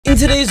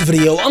today's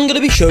video, I'm going to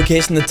be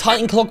showcasing the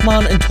Titan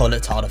CLOCKMAN and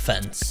Toilet Tower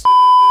Defense.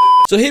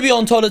 So here we are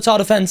on Toilet Tower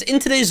Defense. In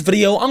today's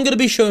video, I'm going to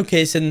be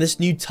showcasing this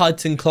new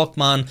Titan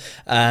CLOCKMAN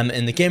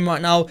in the game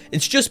right now.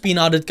 It's just been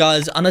added,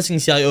 guys, and as you can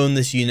see, I own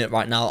this unit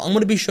right now. I'm going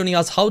to be showing you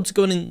guys how to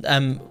go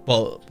in,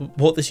 well,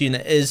 what this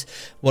unit is,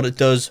 what it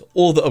does,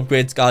 all the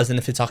upgrades, guys, and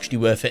if it's actually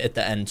worth it at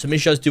the end. So make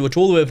sure you guys do watch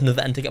all the way up to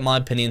the end to get my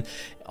opinion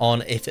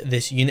on if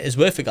this unit is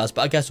worth it, guys.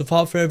 But I guess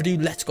without further ado,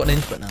 let's get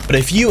into it now. But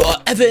if you are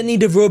ever in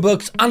need of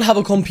Robux and have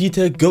a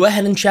computer, go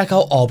ahead and check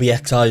out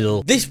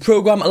xXYisus. This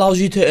program allows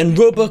you to earn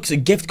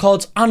Robux, gift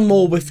cards, and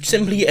more with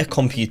simply a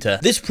computer.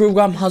 This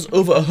program has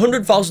over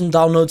 100,000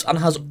 downloads and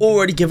has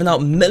already given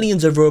out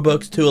millions of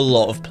Robux to a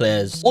lot of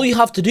players. All you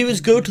have to do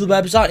is go to the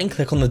website and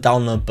click on the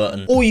download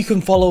button, or you can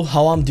follow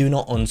how I'm doing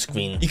it on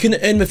screen. You can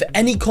earn with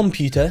any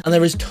computer, and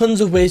there is tons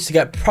of ways to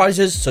get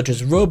prizes such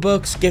as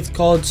Robux, gift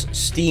cards,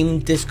 Steam,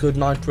 Discord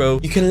Nitro.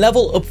 You can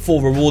level up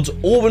for rewards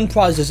or win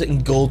prizes in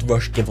Gold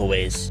Rush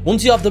giveaways.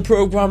 Once you have the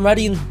program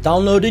ready and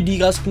downloaded, you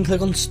guys can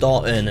click on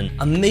Start Earning,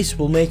 and this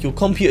will make your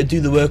computer do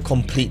the work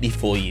completely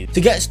for you.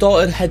 To get started,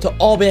 head to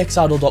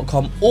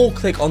rbxidle.com or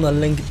click on the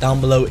link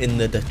down below in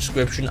the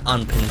description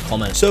and pinned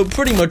comment. So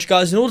pretty much,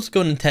 guys, in order to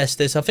go and test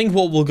this, I think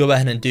what we'll go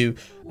ahead and do,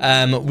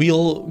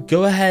 we'll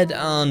go ahead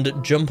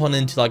and jump on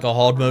into like a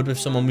hard mode with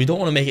someone. We don't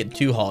want to make it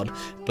too hard,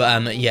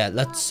 but yeah,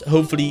 let's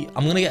hopefully,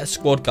 I'm gonna get a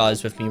squad,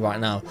 guys, with me right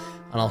now,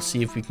 and I'll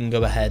see if we can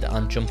go ahead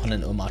and jump on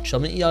into a match. So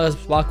I'll meet you guys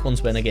back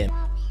once we're in a game.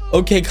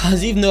 Okay,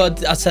 guys, even though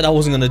I said I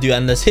wasn't going to do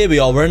endless, here we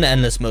are, we're in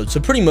endless mode.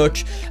 So pretty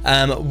much,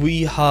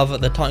 we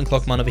have the Titan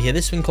CLOCKMAN over here.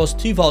 This thing costs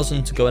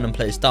 2,000 to go in and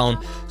place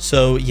down.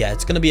 So yeah,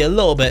 it's going to be a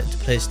little bit to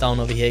place down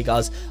over here,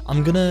 guys.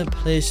 I'm going to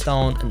place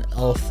down an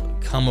elf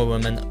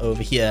cameraman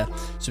over here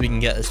so we can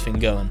get this thing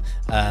going.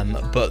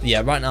 But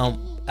yeah, right now,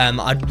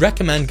 I'd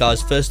recommend,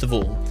 guys, first of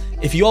all,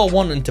 if you are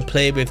wanting to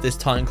play with this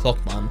Titan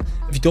CLOCKMAN,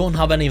 if you don't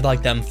have any of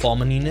like them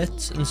farming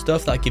units and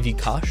stuff that give you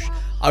cash,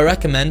 I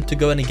recommend to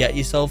go in and get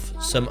yourself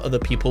some other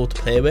people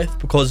to play with,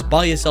 because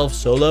by yourself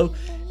solo,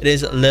 it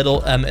is a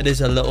little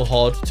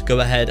hard to go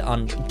ahead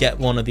and get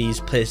one of these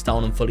placed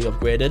down and fully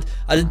upgraded.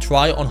 I did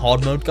try it on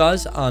hard mode,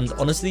 guys, and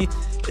honestly,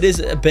 it is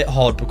a bit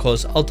hard,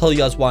 because I'll tell you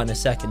guys why in a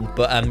second.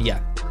 But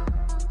yeah,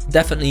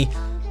 definitely,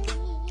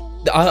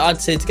 I'd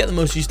say to get the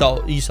most use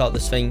out of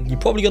this thing, you're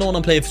probably going to want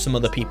to play with some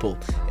other people.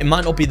 It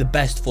might not be the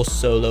best for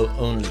solo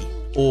only,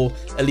 or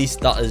at least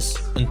that is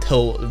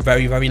until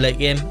very, very late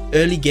game.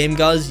 Early game,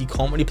 guys, you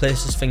can't really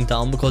place this thing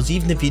down, because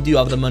even if you do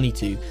have the money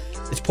to,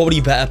 it's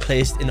probably better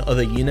placed in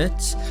other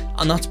units.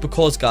 And that's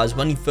because, guys,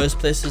 when you first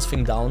place this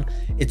thing down,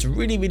 it's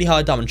really, really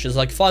high damage. It's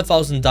like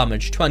 5,000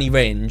 damage, 20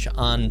 range,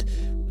 and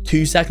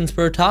 2 seconds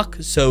per attack.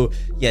 So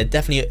yeah,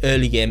 definitely an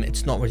early game,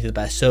 it's not really the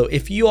best. So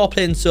if you are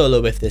playing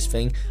solo with this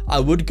thing, I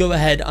would go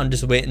ahead and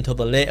just wait until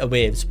the later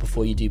waves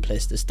before you do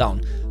place this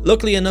down.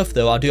 Luckily enough,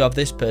 though, I do have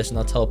this person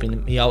that's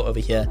helping me out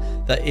over here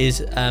that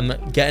is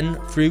getting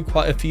through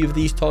quite a few of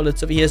these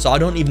toilets over here, so I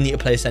don't even need to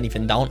place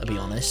anything down, to be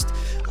honest.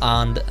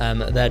 And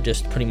they're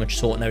just pretty much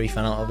sorting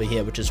everything out over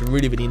here, which is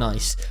really, really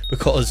nice,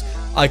 because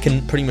I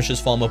can pretty much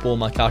just farm up all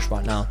my cash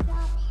right now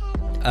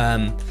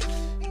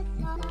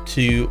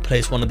to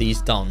place one of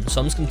these down.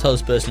 So I'm just going to tell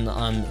this person that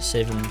I'm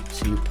saving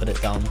to put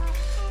it down.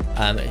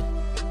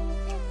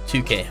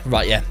 2k,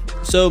 right? Yeah,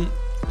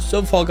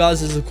 so far,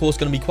 guys, this is of course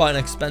going to be quite an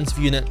expensive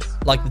unit,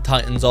 like the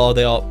Titans are.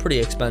 They are pretty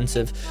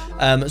expensive.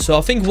 So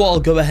I think what I'll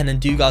go ahead and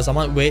do, guys, I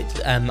might wait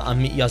and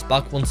meet you guys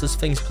back once this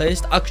thing's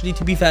placed. Actually,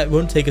 to be fair, it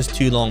won't take us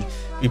too long.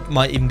 We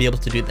might even be able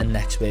to do it the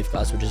next wave,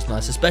 guys, which is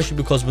nice, especially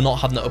because we're not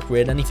having to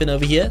upgrade anything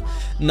over here.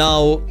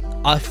 Now,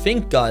 I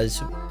think,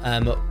 guys,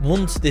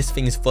 once this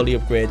thing is fully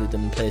upgraded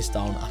and placed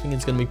down, I think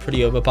it's going to be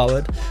pretty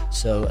overpowered.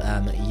 So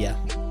yeah,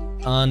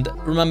 and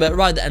remember,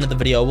 right at the end of the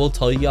video, I will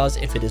tell you guys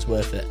if it is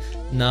worth it.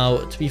 Now,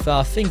 to be fair,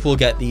 I think we'll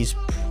get these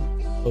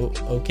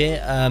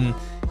okay.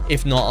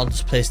 If not, I'll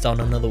just place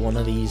down another one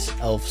of these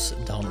elves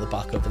down at the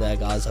back over there,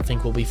 guys. I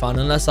think we'll be fine,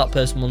 unless that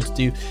person wants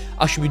to.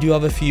 Actually, we do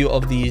have a few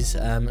of these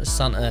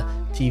Santa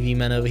TV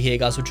men over here,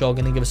 guys, which are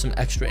going to give us some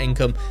extra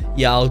income.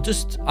 Yeah, I'll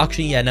just,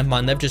 actually, yeah, never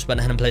mind. They've just went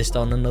ahead and placed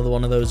down another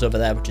one of those over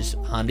there, which is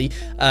handy.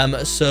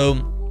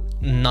 So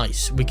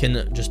nice. We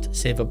can just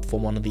save up for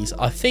one of these.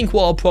 I think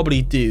what I'll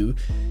probably do,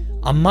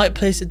 I might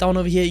place it down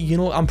over here. You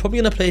know, I'm probably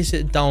going to place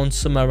it down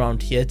somewhere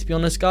around here, to be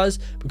honest, guys,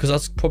 because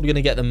that's probably going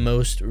to get the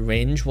most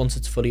range once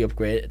it's fully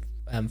upgraded.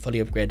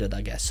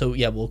 I guess. So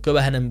yeah, we'll go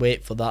ahead and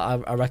wait for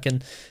that, I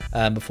reckon,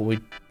 before we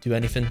do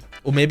anything.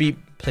 Or maybe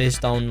place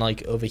down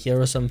like over here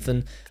or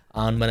something,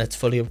 and when it's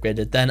fully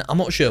upgraded, then I'm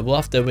not sure. We'll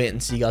have to wait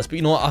and see, guys. But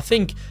you know what? I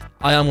think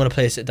I am going to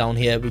place it down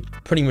here. We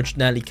pretty much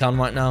nearly can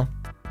right now.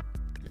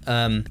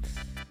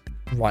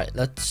 Right,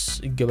 let's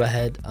go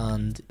ahead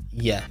and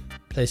yeah,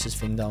 place this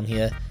thing down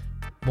here.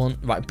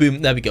 Right,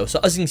 boom, there we go. So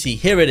as you can see,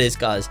 here it is,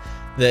 guys,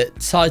 the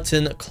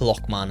Titan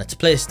CLOCKMAN. It's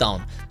placed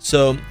down.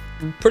 So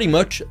pretty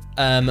much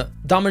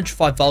damage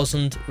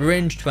 5,000,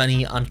 range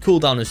 20, and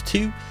cooldown is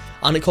 2.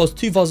 and it costs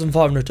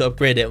 2,500 to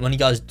upgrade it. When you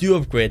guys do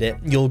upgrade it,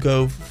 you'll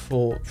go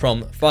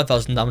from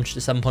 5,000 damage to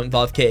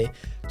 7.5k,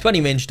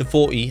 20 range to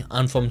 40,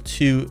 and from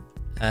 2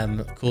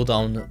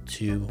 cooldown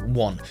to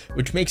 1,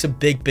 which makes a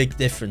big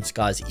difference,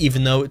 guys.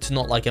 Even though it's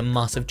not like a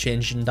massive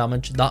change in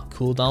damage, that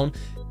cooldown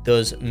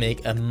does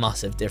make a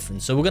massive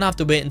difference. So we're gonna have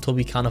to wait until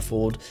we can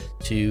afford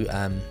to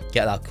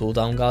get that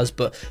cooldown, guys.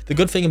 But the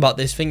good thing about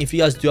this thing, if you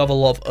guys do have a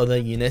lot of other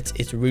units,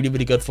 it's really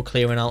good for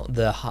clearing out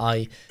the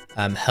high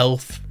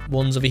health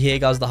ones over here,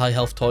 guys, the high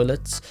health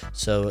toilets.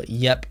 So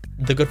yep,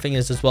 the good thing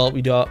is as well,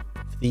 we do have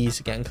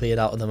these getting cleared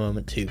out at the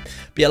moment too.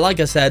 But yeah, like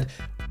I said,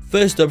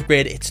 first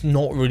upgrade, it's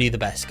not really the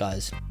best,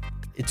 guys.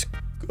 It's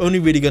only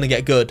really going to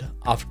get good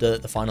after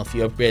the final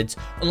few upgrades,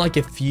 unlike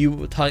a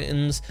few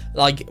titans,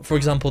 like for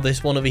example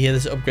this one over here,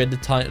 this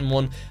upgraded titan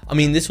one. I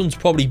mean, this one's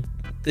probably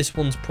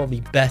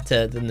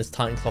better than this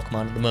titan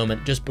clockman at the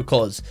moment, just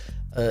because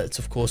it's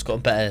of course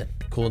got better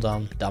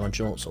cooldown, damage,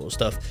 and all sort of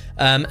stuff.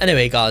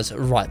 Anyway, guys,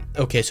 right,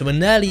 okay, so we're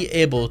nearly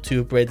able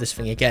to upgrade this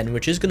thing again,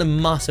 which is going to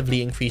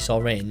massively increase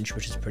our range,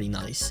 which is pretty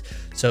nice.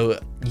 So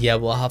yeah,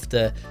 we'll have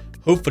to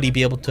hopefully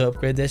be able to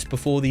upgrade this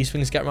before these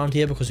things get around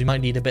here, because we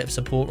might need a bit of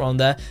support around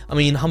there. I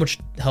mean, how much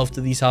health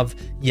do these have?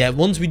 Yeah,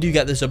 once we do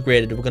get this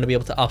upgraded, we're going to be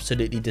able to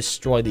absolutely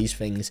destroy these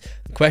things.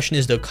 The question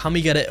is though, can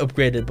we get it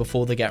upgraded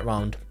before they get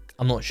around?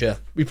 I'm not sure.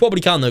 We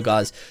probably can though,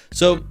 guys.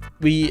 So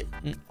we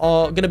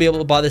are going to be able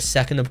to buy the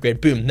second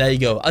upgrade. Boom, there you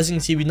go. As you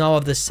can see, we now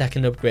have the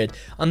second upgrade,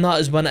 and that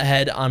has went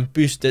ahead and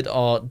boosted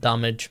our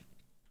damage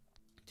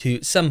to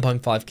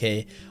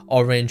 7.5k,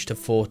 our range to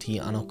 40,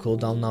 and our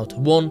cooldown now to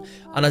 1.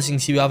 And as you can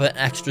see, we have an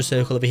extra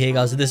circle over here,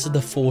 guys. This is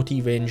the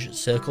 40 range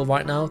circle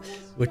right now,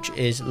 which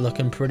is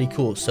looking pretty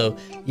cool. So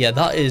yeah,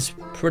 that is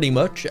pretty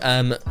much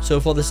so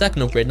for the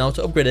second upgrade. Now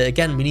to upgrade it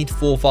again, we need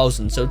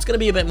 4,000, so it's going to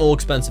be a bit more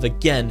expensive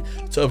again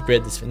to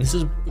upgrade this thing. This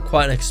is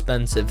quite an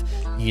expensive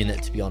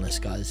unit, to be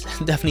honest, guys.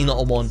 Definitely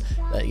not a one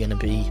that you're going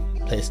to be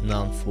placing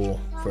down for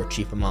a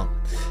cheap amount.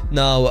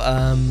 Now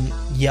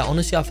yeah,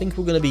 honestly, I think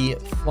we're going to be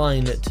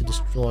fine to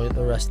destroy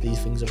the rest of these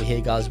things over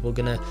here, guys. We're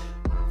going to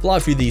fly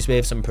through these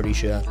waves, I'm pretty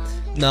sure.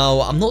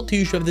 Now I'm not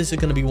too sure if this is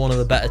going to be one of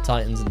the better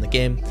titans in the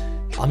game.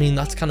 I mean,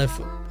 that's kind of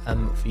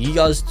for you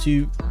guys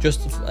to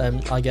just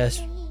I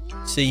guess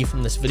see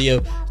from this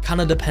video.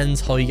 Kind of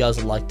depends how you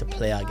guys like to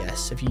play, I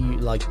guess. If you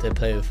like to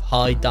play with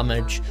high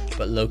damage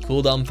but low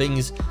cooldown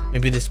things,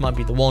 maybe this might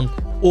be the one.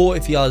 Or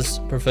if you guys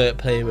prefer to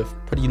play with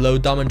pretty low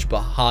damage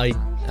but high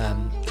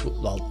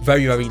well,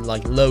 very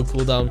like low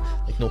cooldown,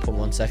 like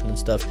 0.1 second and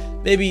stuff,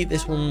 maybe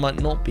this one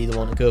might not be the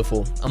one to go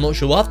for. I'm not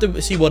sure. We'll have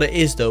to see what it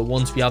is though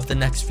once we have the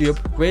next few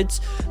upgrades.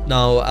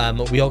 Now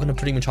we are going to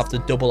pretty much have to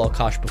double our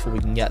cash before we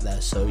can get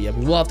there. So yeah,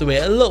 we will have to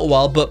wait a little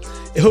while, but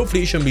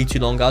hopefully it shouldn't be too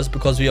long, guys,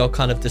 because we are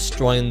kind of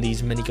destroying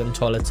these minigun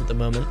toilets at the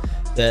moment.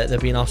 They're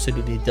being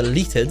absolutely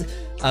deleted.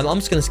 I'm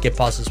just going to skip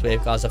past this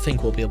wave, guys. I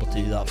think we'll be able to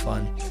do that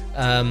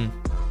fine.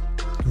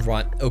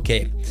 Right,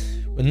 okay,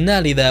 we're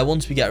nearly there.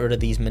 Once we get rid of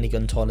these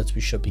minigun toilets,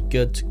 we should be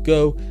good to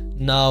go.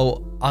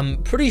 Now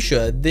I'm pretty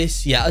sure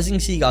this, yeah, as you can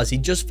see, guys, he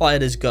just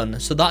fired his gun,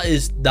 so that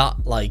is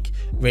that like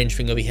range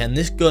thing over here, and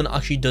this gun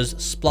actually does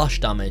splash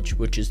damage,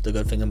 which is the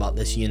good thing about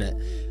this unit,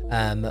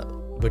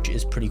 which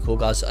is pretty cool,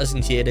 guys. So as you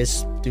can see, it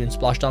is doing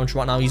splash damage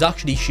right now. He's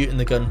actually shooting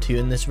the gun too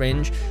in this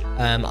range.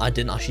 I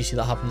didn't actually see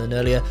that happening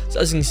earlier. So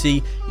as you can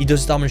see, he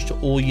does damage to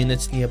all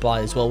units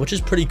nearby as well, which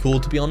is pretty cool,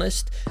 to be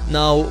honest.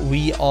 Now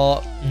we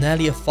are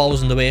nearly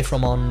 1,000 away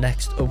from our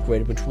next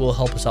upgrade, which will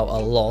help us out a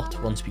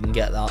lot once we can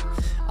get that,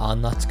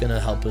 and that's going to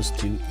help us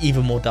do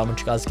even more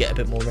damage, guys, get a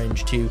bit more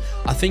range too.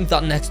 I think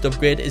that next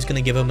upgrade is going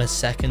to give him a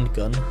second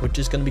gun, which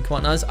is going to be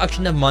quite nice.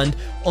 Actually, never mind,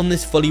 on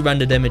this fully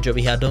rendered image over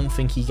here, I don't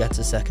think he gets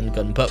a second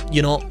gun, but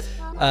you know,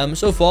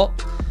 so far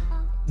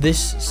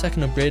this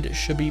second upgrade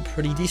should be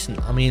pretty decent.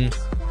 I mean,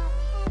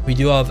 we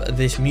do have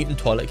this mutant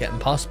toilet getting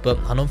past, but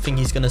I don't think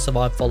he's going to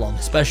survive for long,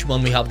 especially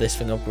when we have this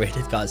thing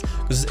upgraded, guys,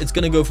 because it's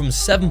going to go from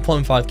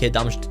 7.5k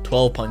damage to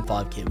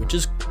 12.5k, which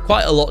is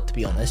quite a lot, to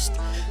be honest.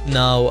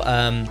 Now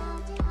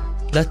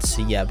let's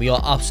see. Yeah, we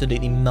are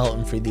absolutely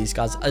melting through these,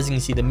 guys. As you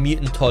can see, the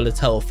mutant toilet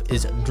health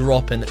is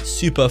dropping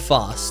super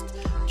fast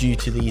due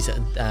to these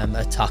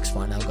attacks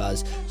right now,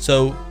 guys.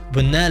 So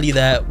we're nearly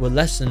there. We're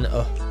less than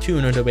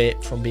 200 away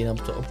from being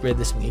able to upgrade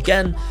this thing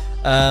again,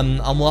 and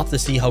we'll have to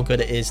see how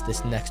good it is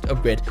this next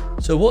upgrade.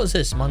 So what is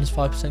this? Minus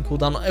 5%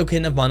 cooldown. Okay,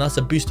 never mind, that's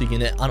a booster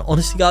unit, and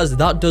honestly, guys,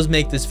 that does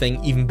make this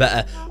thing even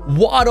better.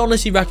 What I'd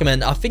honestly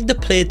recommend, I think the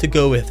play to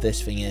go with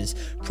this thing is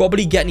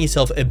probably getting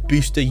yourself a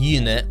booster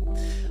unit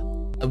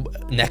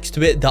next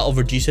to it that'll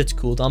reduce its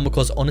cooldown,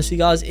 because honestly,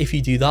 guys, if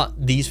you do that,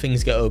 these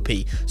things get OP.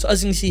 So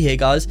as you can see here,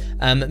 guys,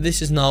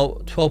 this is now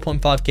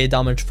 12.5k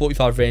damage,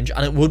 45 range,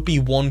 and it would be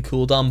 1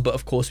 cooldown, but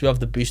of course we have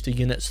the booster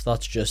unit, so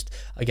that's just,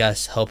 I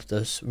guess, helped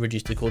us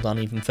reduce the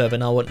cooldown even further.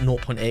 Now at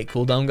 0.8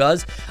 cooldown,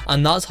 guys,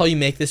 and that's how you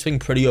make this thing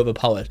pretty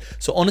overpowered.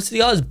 So honestly,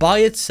 guys, by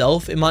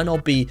itself it might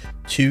not be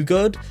too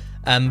good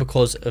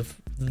because of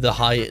the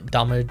high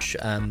damage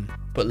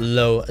but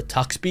low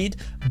attack speed,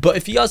 but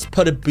if you guys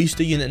put a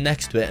booster unit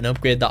next to it and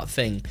upgrade that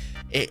thing,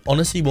 it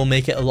honestly will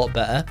make it a lot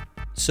better.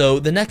 So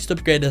the next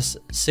upgrade is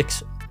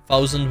 6,000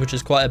 15,000, which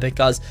is quite a bit,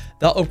 guys.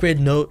 That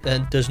upgrade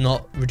does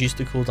not reduce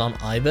the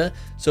cooldown either.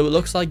 So it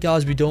looks like,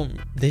 guys,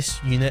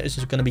 this unit is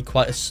just going to be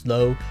quite a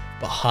slow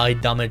but high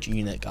damage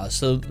unit, guys.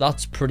 So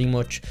that's pretty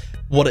much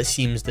what it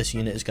seems this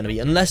unit is going to be,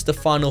 unless the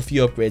final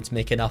few upgrades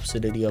make it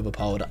absolutely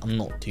overpowered. I'm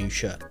not too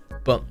sure,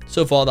 but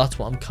so far that's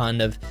what I'm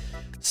kind of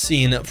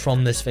seeing it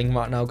from this thing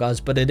right now, guys.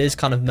 But it is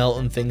kind of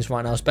melting things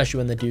right now, especially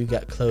when they do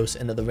get close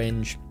into the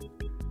range.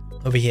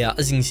 Over here,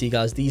 as you can see,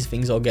 guys, these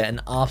things are getting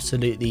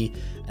absolutely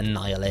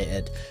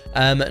annihilated.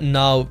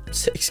 Now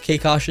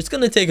 6k cash, it's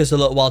going to take us a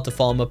little while to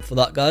farm up for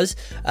that, guys.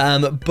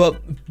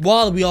 But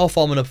while we are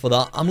farming up for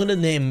that, I'm going to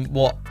name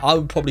what I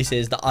would probably say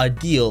is the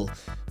ideal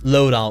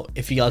loadout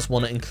if you guys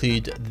want to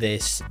include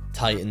this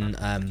Titan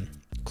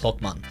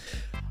CLOCKMAN.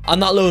 And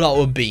that loadout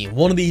would be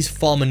one of these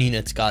farming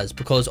units, guys,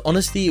 because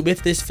honestly,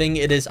 with this thing,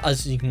 it is,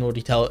 as you can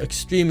already tell,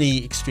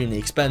 extremely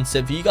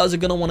expensive. You guys are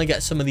going to want to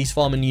get some of these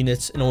farming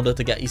units in order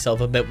to get yourself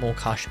a bit more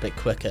cash a bit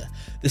quicker.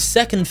 The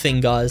second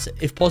thing, guys,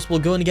 if possible,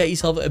 go and get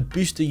yourself a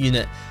booster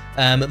unit.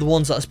 The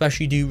ones that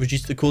especially do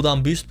reduce the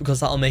cooldown boost,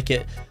 because that'll make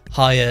it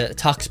higher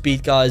attack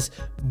speed, guys,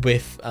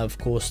 with of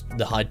course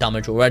the high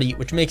damage already,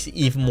 which makes it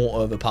even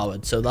more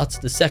overpowered. So that's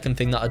the second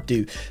thing that I'd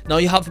do. Now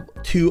you have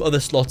 2 other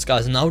slots,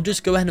 guys, and I'll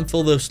just go ahead and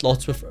fill those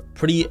slots with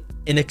pretty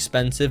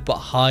inexpensive but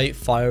high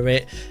fire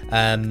rate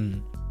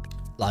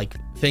like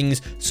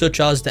things such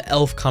as the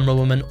elf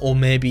camerawoman, or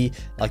maybe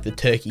like the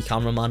turkey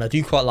cameraman. I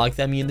do quite like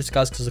them units,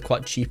 guys, because they're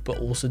quite cheap but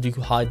also do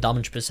high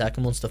damage per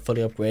second once they're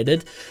fully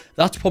upgraded.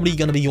 That's probably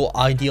going to be your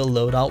ideal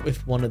loadout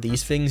with one of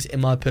these things,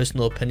 in my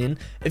personal opinion.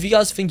 If you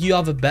guys think you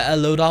have a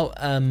better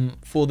loadout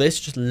for this,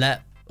 just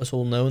let us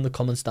all know in the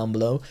comments down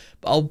below.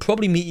 But I'll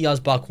probably meet you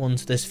guys back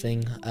once this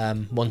thing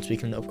once we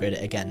can upgrade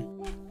it again.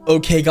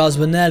 Okay, guys,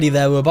 we're nearly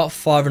there. We're about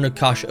 500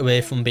 cash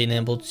away from being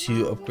able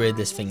to upgrade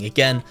this thing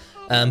again.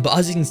 But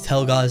as you can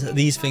tell, guys,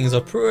 these things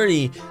are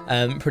pretty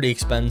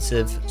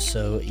expensive.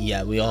 So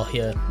yeah, we are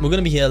here. We're going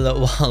to be here a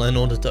little while in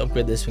order to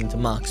upgrade this thing to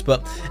max.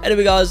 But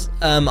anyway, guys,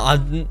 I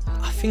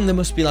think there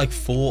must be like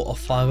 4 or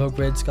 5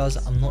 upgrades, guys.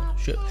 I'm not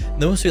sure.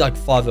 There must be like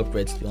 5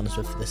 upgrades, to be honest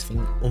with, for this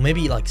thing, or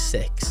maybe like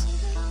 6.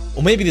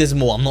 Or maybe there's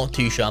more, I'm not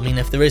too sure. I mean,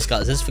 if there is,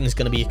 guys, this thing is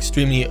going to be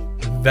extremely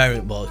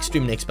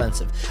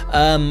expensive.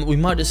 We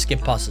might just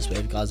skip past this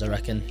wave, guys, I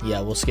reckon. Yeah,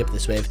 we'll skip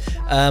this wave.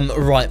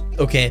 Right,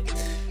 okay.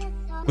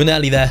 We're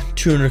nearly there.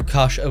 200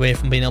 cash away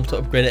from being able to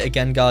upgrade it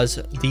again, guys.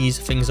 These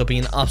things are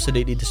being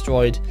absolutely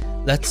destroyed.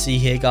 Let's see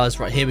here, guys.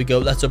 Right, here we go.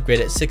 Let's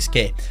upgrade it.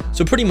 6k.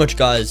 So pretty much,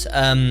 guys,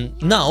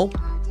 now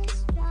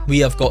we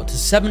have got to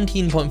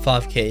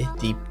 17.5k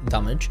deep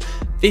damage,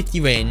 50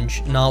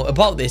 range. Now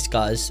about this,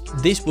 guys,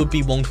 this would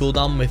be 1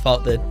 cooldown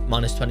without the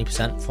minus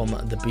 20% from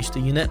the booster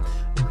unit.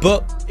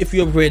 But if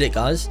we upgrade it,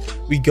 guys,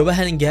 we go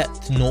ahead and get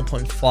to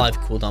 0.5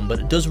 cooldown, but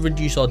it does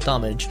reduce our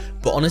damage.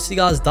 But honestly,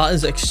 guys, that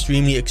is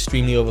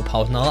extremely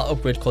overpowered. Now that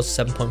upgrade costs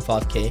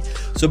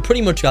 7.5k. So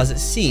pretty much, guys, it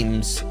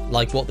seems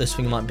like what this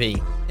thing might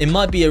be. It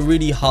might be a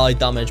really high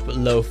damage but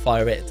low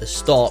fire rate at the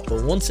start,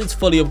 but once it's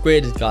fully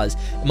upgraded, guys,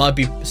 it might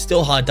be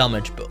still high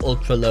damage but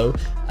ultra low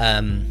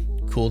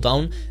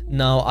cooldown.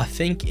 Now I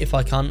think if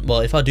I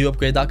do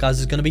upgrade that, guys,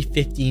 it's going to be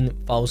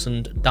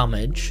 15,000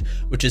 damage,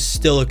 which is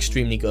still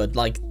extremely good.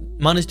 Like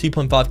minus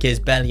 2.5k is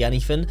barely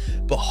anything,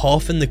 but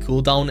halving the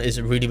cooldown is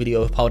really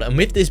overpowered. And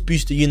with this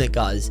booster unit,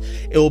 guys,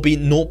 it will be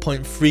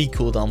 0.3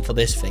 cooldown for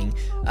this thing,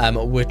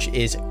 which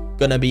is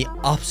gonna be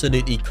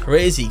absolutely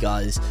crazy,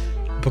 guys,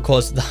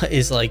 because that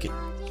is like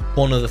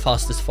one of the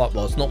fastest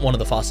well, it's not one of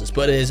the fastest,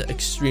 but it is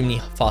extremely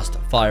fast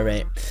fire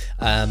rate,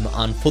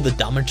 and for the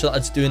damage that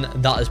it's doing,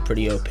 that is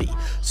pretty OP.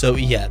 So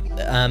yeah,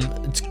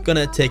 it's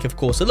gonna take, of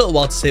course, a little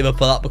while to save up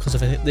for that, because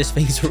of this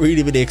thing is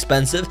really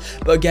expensive.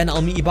 But again,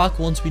 I'll meet you back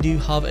once we do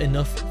have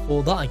enough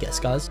for that, I guess,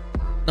 guys.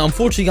 Now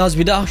unfortunately, guys,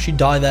 we did actually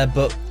die there,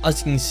 but as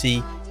you can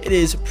see, it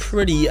is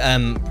pretty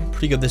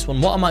good, this one.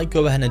 What I might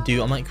go ahead and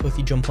do, I might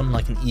quickly jump on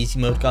like an easy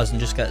mode, guys, and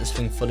just get this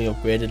thing fully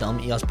upgraded. I'll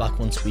meet you guys back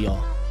once we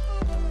are.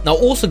 Now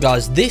also,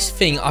 guys, this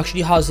thing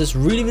actually has this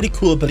really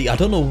cool ability. I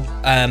don't know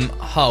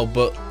how,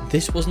 but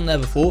this wasn't there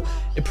before.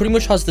 It pretty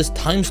much has this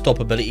time stop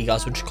ability,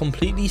 guys, which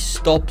completely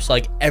stops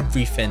like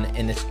everything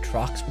in its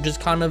tracks, which is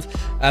kind of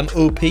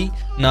OP.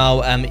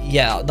 Now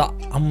yeah, that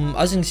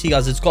as you can see,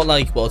 guys, it's got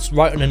like, well, it's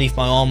right underneath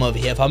my arm over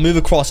here. If I move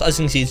across, as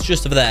you can see, it's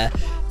just over there.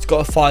 It's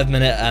got a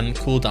 5-minute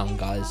cooldown,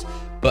 guys.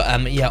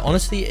 But yeah,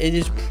 honestly, it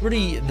is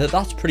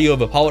that's pretty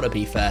overpowered, to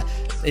be fair.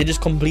 It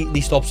just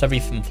completely stops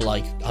everything for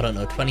like, I don't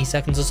know, 20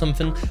 seconds or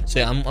something. So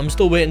yeah, I'm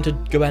still waiting to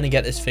go ahead and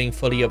get this thing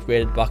fully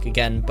upgraded back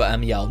again.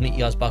 But yeah, I'll meet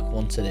you guys back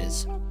once it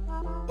is.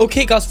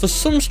 Okay, guys, for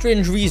some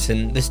strange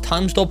reason, this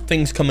time stop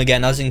thing's come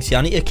again. As you can see,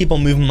 I need to keep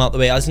on moving them out the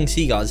way. As you can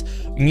see, guys,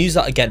 we can use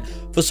that again.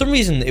 For some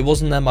reason, it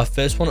wasn't there my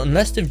first one,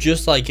 unless they've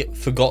just like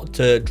forgot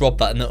to drop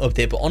that in the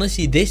update. But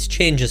honestly, this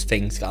changes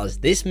things, guys.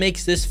 This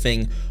makes this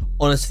thing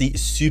honestly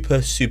super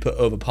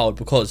overpowered,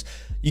 because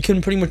you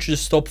can pretty much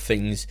just stop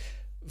things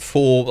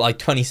for like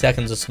 20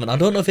 seconds or something. I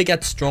don't know if it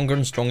gets stronger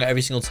and stronger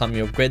every single time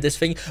you upgrade this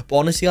thing, but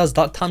honestly guys,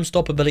 that time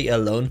stop ability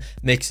alone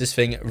makes this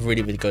thing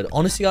really, really good.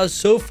 Honestly guys,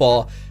 so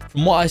far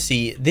from what I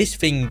see, this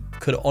thing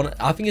could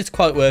I think it's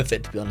quite worth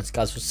it, to be honest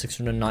guys, for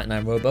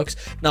 699 Robux.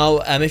 Now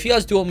if you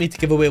guys do want me to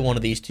give away one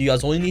of these to you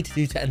guys, all you need to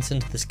do to enter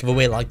into this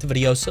giveaway, like the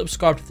video,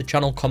 subscribe to the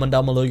channel, comment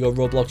down below your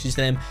Roblox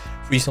username,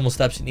 3 simple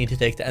steps you need to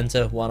take to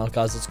enter. Why not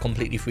guys, it's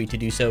completely free to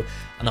do so,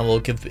 and I will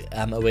give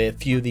away a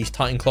few of these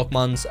Titan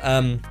Clockmans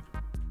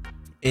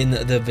in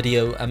the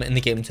video in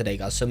the game today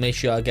guys, so make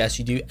sure I guess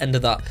you do enter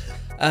that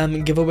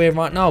giveaway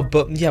right now.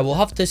 But yeah, we'll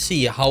have to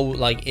see how,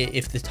 like,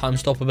 if the time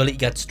stop ability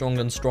gets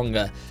stronger and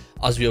stronger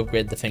as we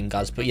upgrade the thing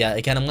guys. But yeah,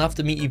 again, I'm gonna have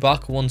to meet you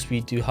back once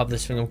we do have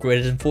this thing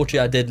upgraded. Unfortunately,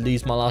 I did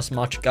lose my last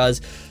match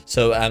guys,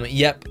 so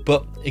yep,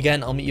 but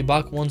again, I'll meet you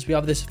back once we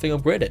have this thing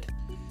upgraded.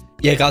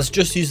 Yeah guys,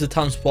 just use the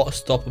time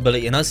stop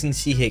ability, and as you can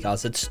see here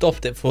guys, it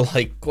stopped it for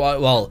like quite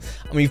well.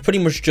 I mean, you've pretty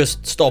much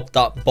just stopped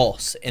that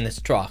boss in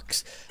its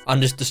tracks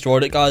and just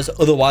destroyed it guys,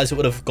 otherwise it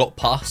would have got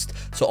past.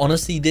 So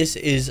honestly, this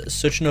is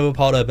such an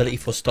overpowered ability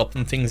for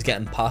stopping things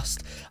getting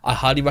past. I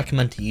highly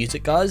recommend to use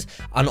it guys,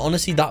 and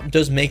honestly that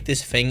does make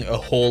this thing a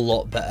whole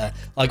lot better.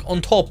 Like, on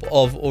top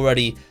of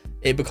already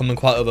it becoming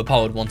quite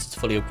overpowered once it's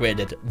fully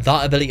upgraded,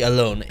 that ability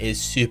alone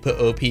is super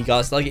OP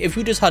guys. Like, if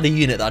we just had a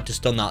unit that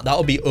just done that, that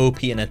would be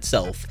OP in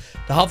itself.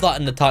 To have that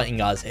in the Titan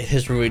guys, it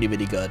is really,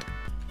 really good.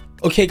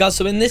 Okay guys,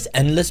 so in this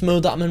endless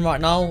mode that I'm in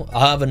right now,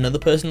 I have another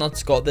person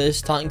that's got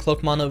this Titan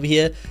Clockman over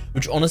here,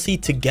 which honestly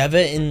together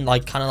in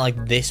like kind of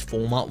like this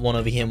format, one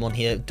over here and one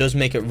here, does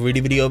make it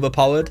really, really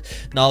overpowered.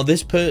 Now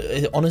this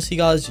honestly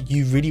guys,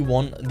 you really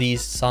want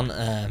these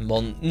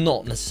well,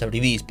 not necessarily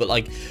these, but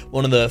like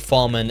one of the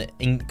farm and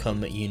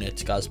income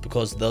units guys,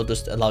 because they'll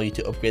just allow you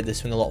to upgrade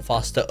this thing a lot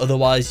faster.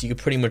 Otherwise you're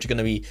pretty much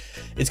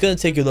it's going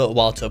to take you a little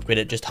while to upgrade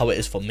it, just how it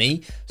is for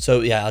me. So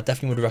yeah, I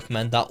definitely would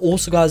recommend that.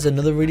 Also guys,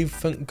 another really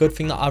good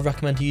thing that I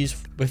recommend to use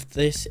with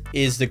this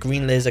is the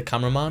green laser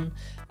cameraman.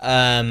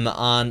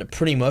 And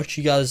pretty much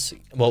you guys,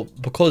 well,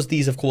 because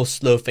these of course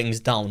slow things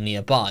down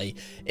nearby,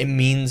 it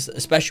means,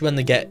 especially when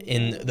they get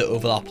in the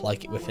overlap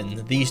like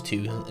within these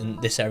two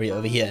in this area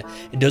over here,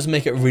 it does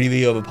make it really,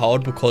 really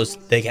overpowered because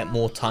they get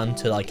more time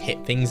to like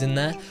hit things in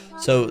there.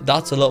 So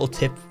that's a little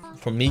tip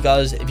from me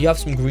guys. If you have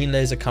some green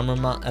laser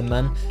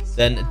cameraman,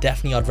 then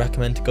definitely I'd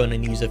recommend to go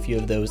and use a few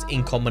of those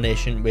in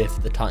combination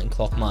with the Titan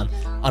Clockman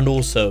and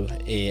also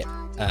a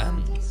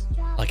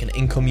like an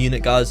income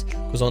unit guys,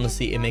 because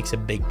honestly it makes a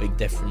big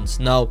difference.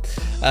 Now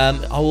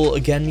I will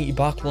again meet you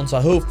back once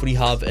I hopefully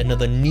have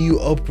another new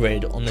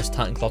upgrade on this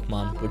Titan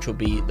Clockman, which will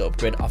be the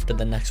upgrade after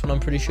the next one, I'm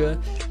pretty sure,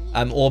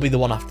 or be the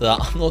one after that.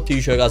 I'm not too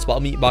sure guys, but I'll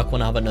meet you back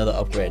when I have another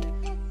upgrade.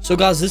 So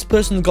guys, this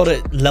person's got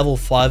it level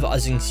 5,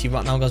 as you can see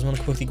right now guys. I'm going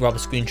to quickly grab a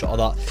screenshot of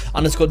that,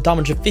 and it's got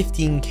damage of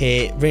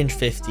 15k, range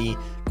 50,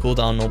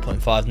 cooldown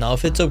 0.5. now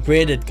if it's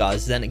upgraded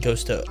guys, then it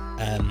goes to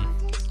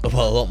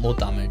well, a lot more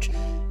damage.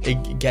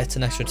 It gets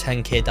an extra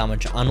 10k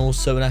damage and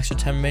also an extra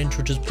 10 range,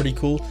 which is pretty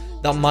cool.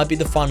 That might be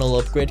the final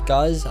upgrade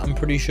guys, I'm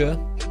pretty sure.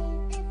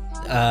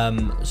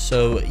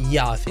 So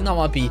yeah, I think that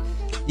might be,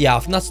 yeah, I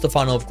think that's the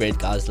final upgrade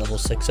guys, level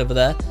 6 over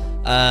there.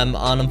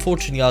 And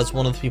unfortunately guys,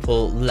 one of the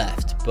people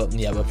left, but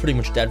yeah, we're pretty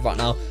much dead right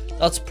now.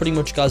 That's pretty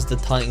much guys the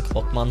Titan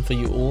Clockman for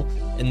you all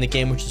in the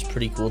game, which is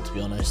pretty cool, to be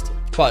honest.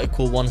 Quite a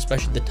cool one,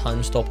 especially the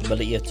time stop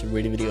ability. It's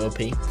really, really OP.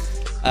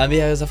 Yeah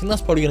guys, I think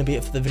that's probably going to be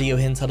it for the video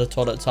here inside the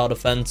toilet tower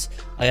defense.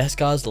 I guess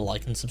guys,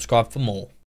 like and subscribe for more.